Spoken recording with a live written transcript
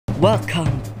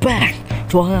welcome back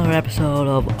to another episode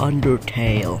of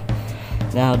Undertale.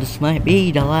 Now this might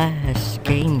be the last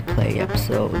gameplay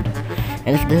episode,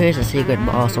 and if there is a secret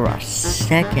boss or a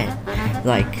second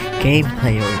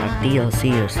gameplay or a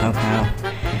DLC or somehow,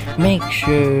 make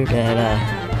sure that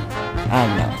I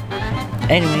don't know.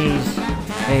 Anyways,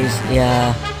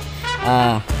 yeah.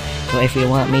 So if you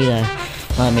want me to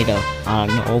I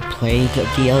don't know, play the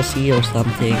DLC or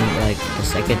something like the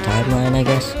second timeline, I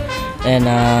guess. And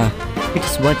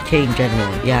it's one change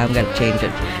anyway. Yeah, I'm gonna change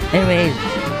it. Anyways,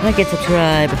 like and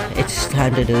subscribe. It's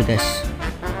time to do this.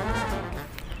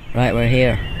 Right, we're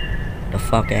here. The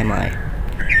fuck am I?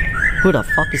 Who the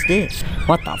fuck is this?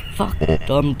 What the fuck?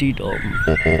 Dum-de-dum.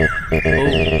 Oh,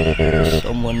 there's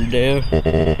someone there.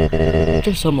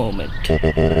 Just a moment. I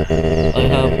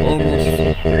have almost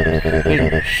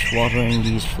finished watering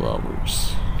these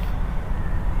flowers.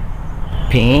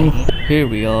 Ping? Here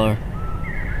we are.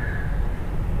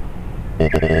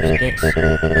 What's this?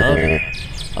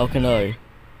 How can I?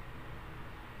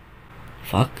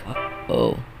 Fuck.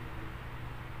 Oh.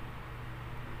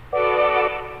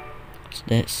 What's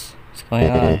this? What's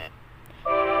going on?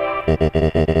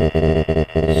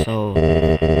 So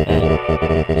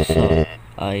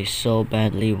I so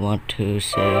badly want to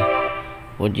say,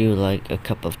 would you like a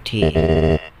cup of tea?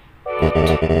 But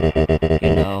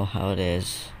you know how it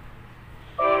is.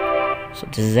 So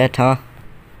this is it, huh?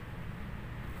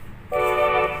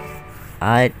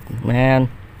 Man.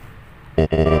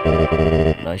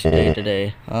 Nice day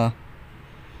today, huh?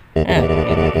 Yeah,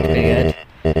 pretty good.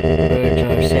 Birds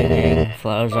are singing,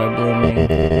 flowers are blooming.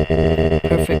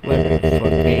 Perfect weather for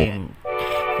game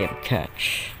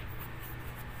catch.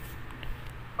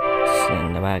 It's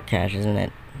in the back catch, isn't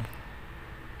it?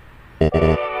 You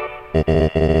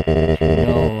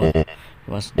know what you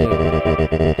must do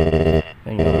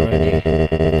when you're ready.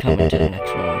 Come into the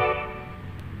next room.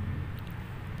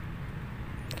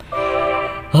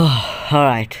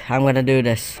 Alright, I'm gonna do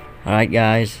this. Alright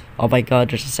guys. Oh my god,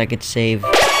 there's a second save.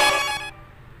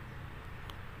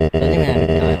 Doesn't even have a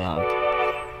dialogue.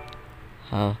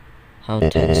 How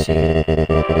tense.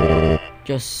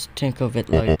 Just think of it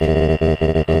like a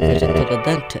visit to the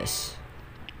dentist.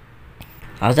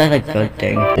 How's that a good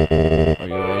thing? Are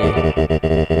you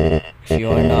ready? If you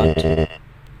are not,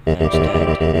 I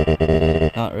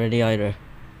understand. Not ready either.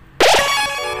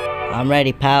 I'm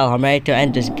ready, pal. I'm ready to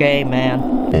end this game,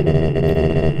 man.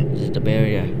 This is the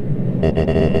barrier.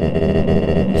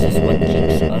 This is what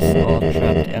keeps us all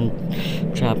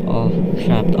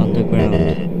trapped underground.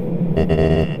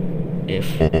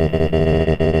 If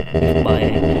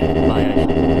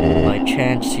by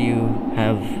chance you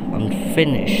have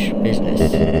unfinished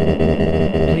business,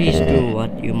 please do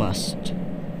what you must.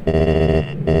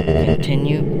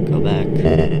 Continue, go back.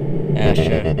 Yeah,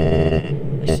 sure.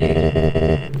 I see.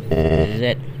 This is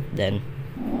it, then.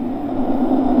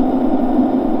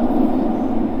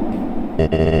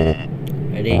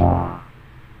 Ready?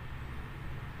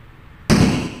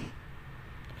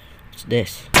 What's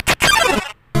this?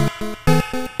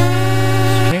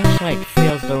 Strange light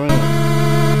fills the room.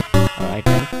 Alright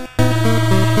then.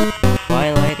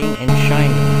 Twilighting and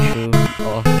shining through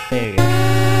all barriers.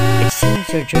 It seems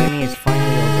your journey is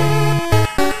finally over.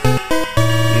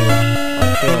 You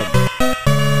are filled with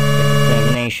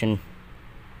determination.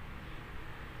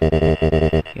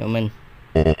 Human.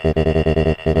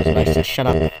 It was nice to shut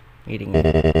up eating me.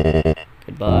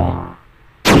 Goodbye.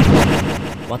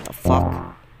 What the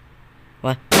fuck?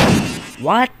 What?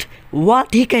 What?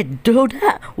 What? He can do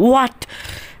that? What?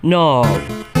 No.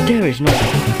 There is no way.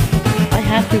 I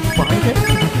have to find it?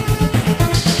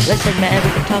 Listen, man, we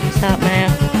can talk this out, man.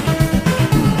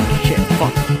 Shit,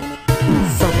 fuck.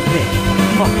 Son of a bitch.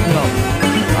 Fuck no.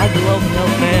 I below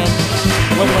help, man.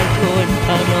 What am I doing? I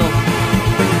don't know.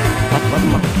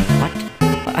 What?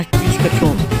 These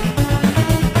controls.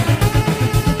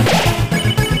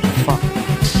 Fuck.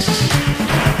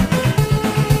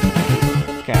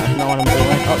 Okay, I don't know what I'm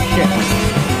doing. Oh shit.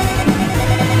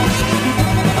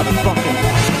 I'm fucking.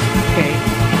 Okay.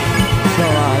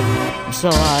 I'm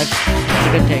still alive. It's a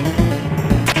good thing.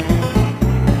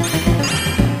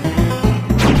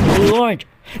 Lord!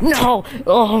 No!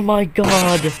 Oh my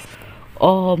god!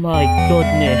 Oh my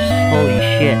goodness. Holy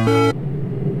shit.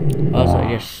 Oh, so I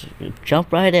just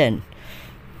jump right in.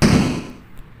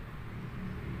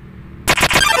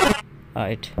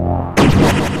 Alright.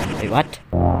 Wait, what?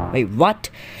 Wait, what?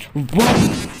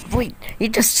 What? Wait, he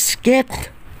just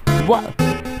skipped? What?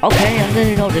 Okay, I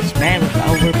didn't know this man was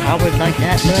overpowered like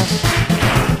that, man.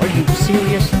 Are you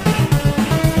serious?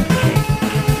 Okay.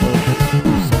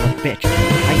 Oh, son of a bitch. I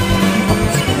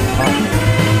fucking skipped.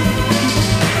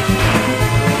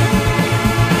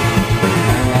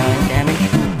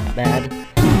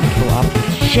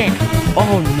 shit!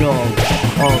 Oh no!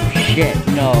 Oh shit,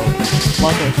 no!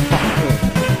 Motherfucker!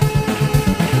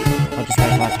 Oh, this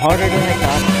guy's a lot harder than I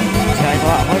thought. This guy's a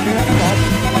lot harder than I thought.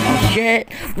 Oh shit!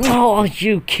 No, are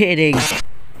you kidding?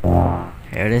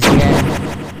 Here it is again.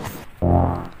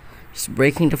 Just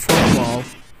breaking the fourth wall.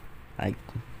 Alright.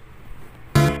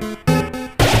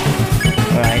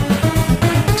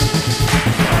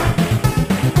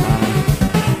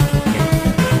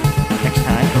 Next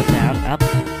time, go down, up.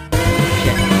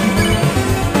 Shit.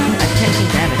 I'm taking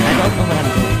damage. I don't know what I'm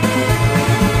doing.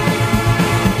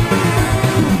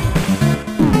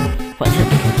 What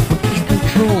these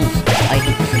controls? I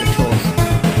hate these controls.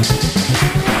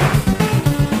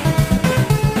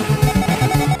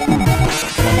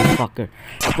 Motherfucker.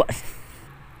 What?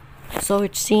 So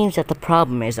it seems that the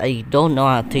problem is I don't know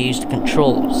how to use the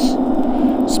controls.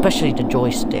 Especially the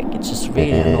joystick. It's just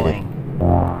really annoying.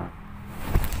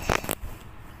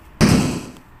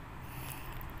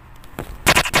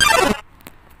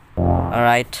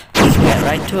 Alright, let's get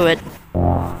right to it.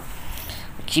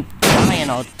 Keep dying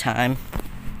all the time.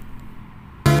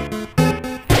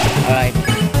 Alright, I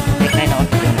think I know what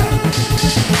to do now.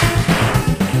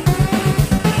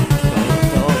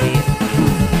 Go over here.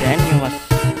 Then you must...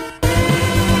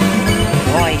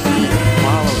 Oh, I see.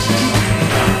 Follow them.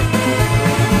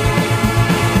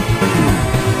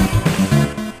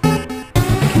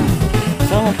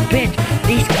 Son of a bitch!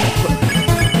 These people...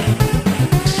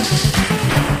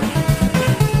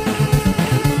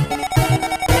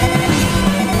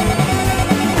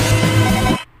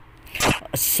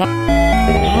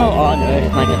 How on earth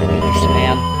am I gonna do this,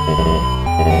 man?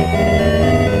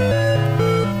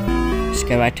 Let's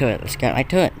get right to it. Let's get right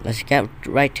to it. Let's get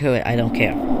right to it. I don't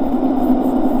care.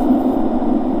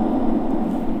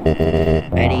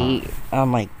 Ready? Oh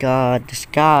my god, this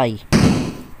guy.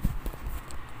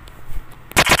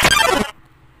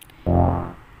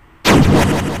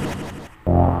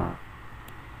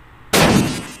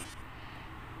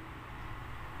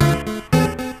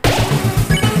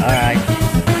 Alright.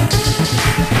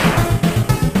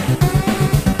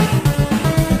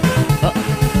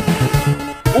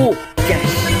 Oh,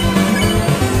 yes.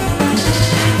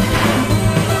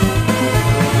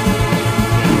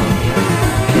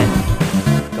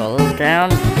 Go a little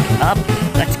down, up,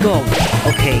 let's go.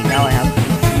 Okay, now I have a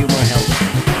few more health.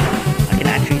 I can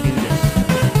actually do this.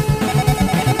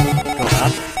 Go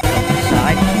up, go to the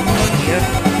side, go here,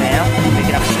 down, pick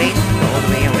it up space, go all the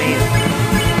way away.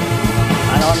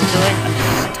 I know what I'm doing, I'm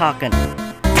just talking.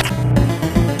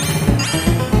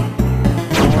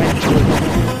 Orange, blue.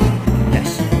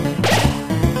 Yes.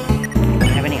 Do I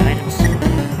have any items?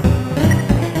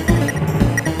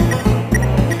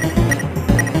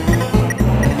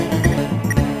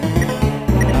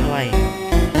 How do I...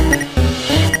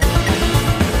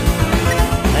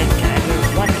 Like dagger?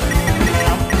 What?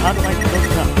 How do I put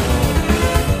it up?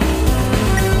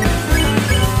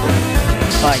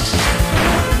 Fine.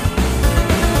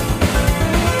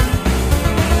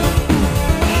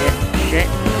 Shit.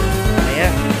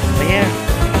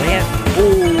 Where? Oh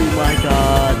my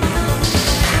god.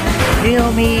 Kill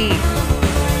me!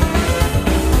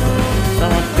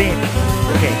 Son of a bitch.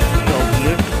 Okay, go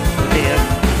here, go there,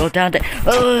 go down there.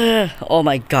 Oh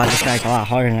my god, this guy's a lot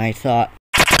harder than I thought.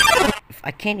 If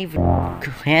I can't even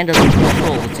handle the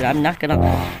controls, I'm not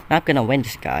gonna win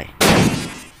this guy.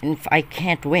 And if I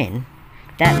can't win,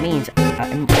 that means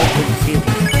I'm over the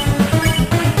ceiling.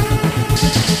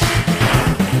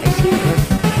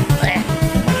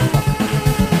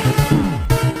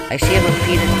 I see a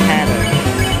repeated pattern.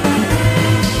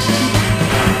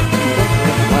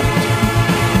 What?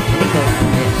 Let me go from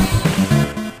this.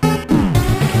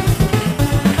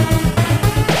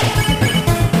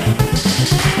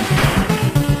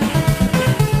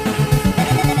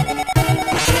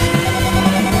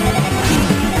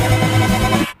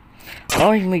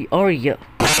 Are you?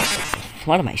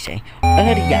 What am I saying? Are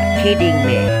you kidding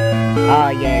me? Oh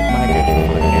yeah,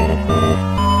 motherfucker.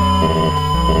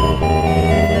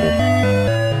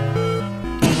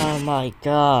 Oh my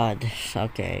god.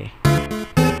 Okay.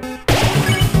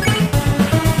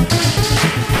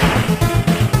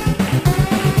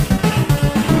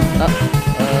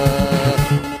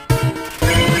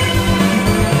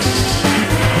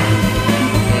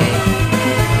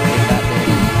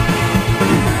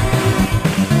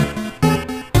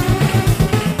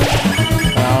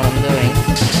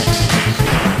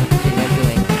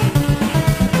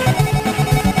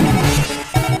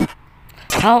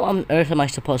 How on earth am I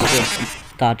supposed to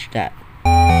dodge that?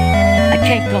 I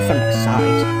can't go from the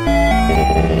sides.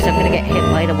 Because I'm gonna get hit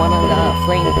by the one of the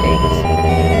flame things.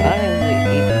 I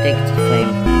don't even think it's a flame.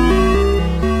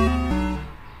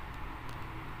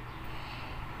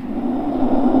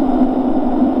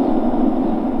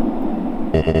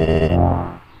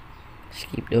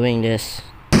 doing this.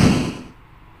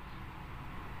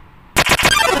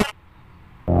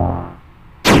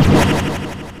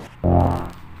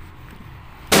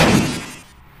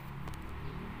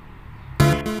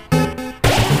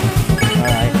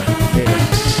 Alright, do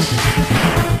this.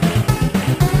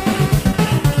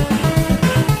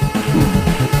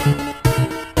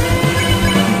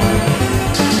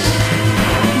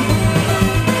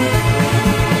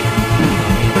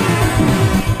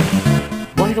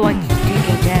 Why do I keep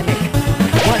taking damage?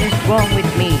 What is wrong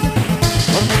with me?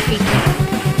 What am I taking?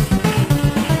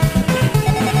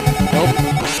 Nope.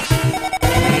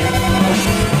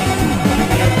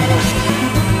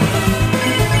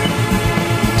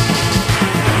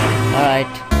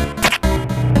 Alright.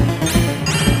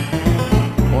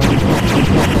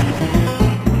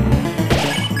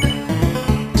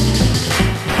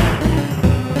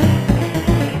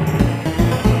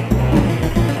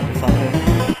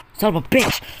 Son of a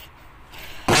bitch!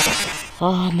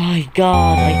 Oh my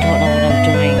god, I don't know what I'm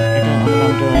doing. I don't know what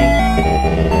I'm doing.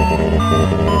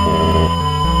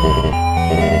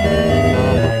 Oh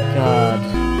my god.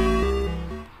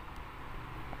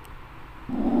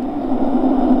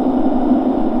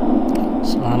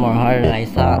 It's a lot more harder than I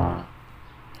thought.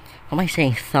 How am I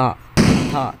saying thought?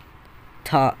 Thought.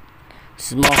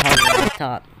 This is more harder than I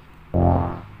thought.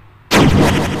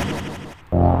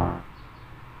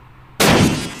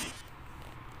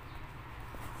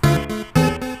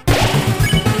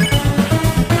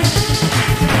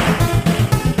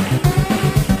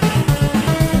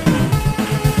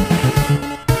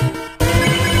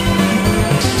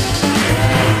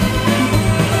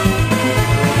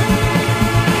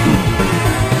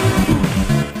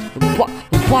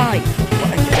 Why? I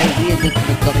really need to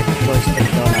look at the joystick,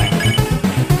 don't I?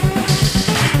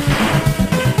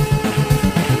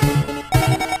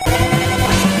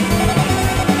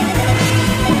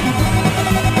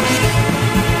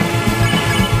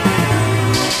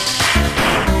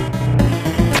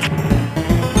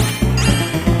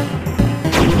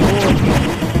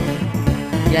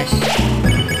 Yes.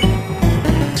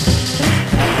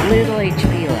 Little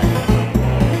HP left.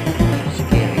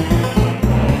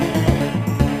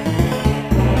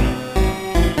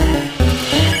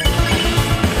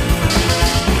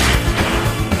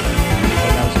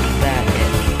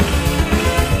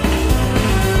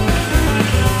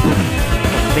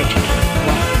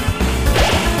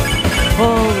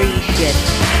 Holy shit.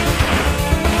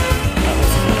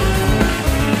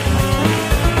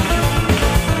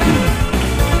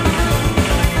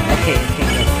 Okay,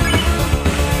 good.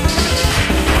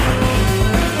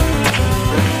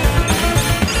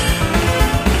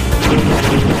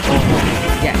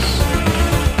 Yes.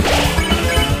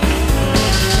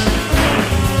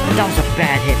 That was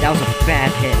a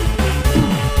bad hit.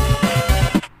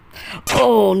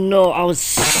 Oh no, I was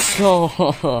so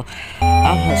far.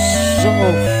 I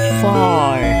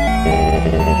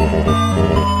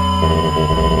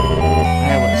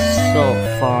was so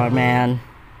far, man.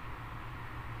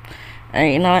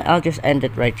 And you know what? I'll just end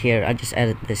it right here. I'll just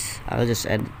edit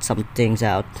some things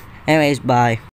out. Anyways, bye.